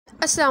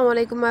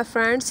Assalamualaikum my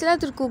friends. Sıla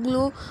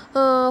turkoglu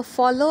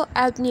follow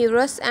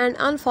navruz and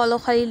unfollow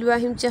Halil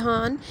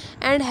Ibrahim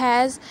and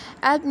has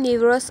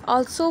navruz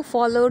also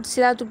followed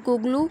Sıla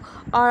turkoglu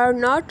or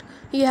not?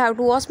 You have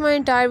to watch my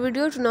entire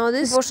video to know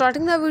this. Before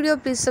starting the video,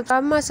 please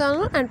subscribe my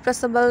channel and press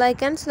the bell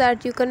icon so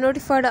that you can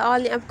notify all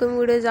the upcoming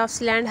videos of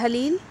Sıla and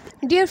Halil.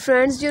 Dear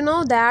friends, you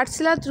know that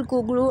Sıla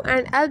turkoglu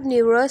and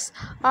navruz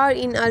are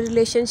in a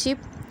relationship,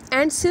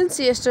 and since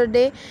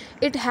yesterday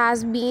it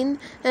has been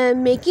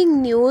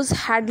making news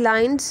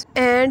headlines,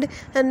 and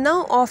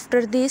now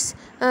after this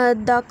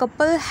the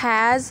couple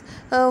has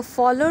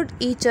followed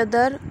each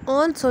other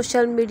on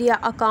social media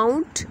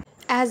account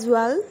as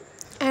well.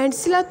 And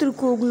Sıla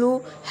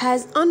Turkoglu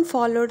has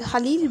unfollowed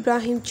Halil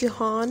Ibrahim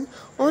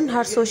on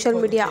her social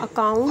media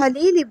account.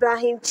 Halil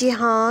Ibrahim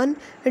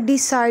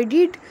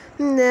decided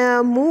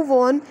move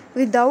on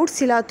without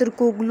Sıla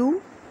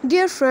Turkoglu.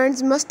 Dear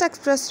friends, must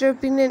express your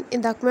opinion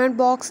in the comment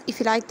box. If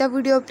you like the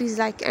video, please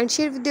like and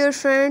share with your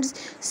friends.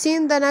 See you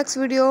in the next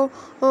video.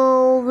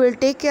 Will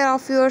take care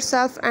of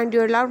yourself and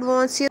your loved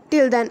ones.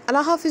 Till then,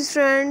 Allah Hafiz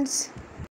friends.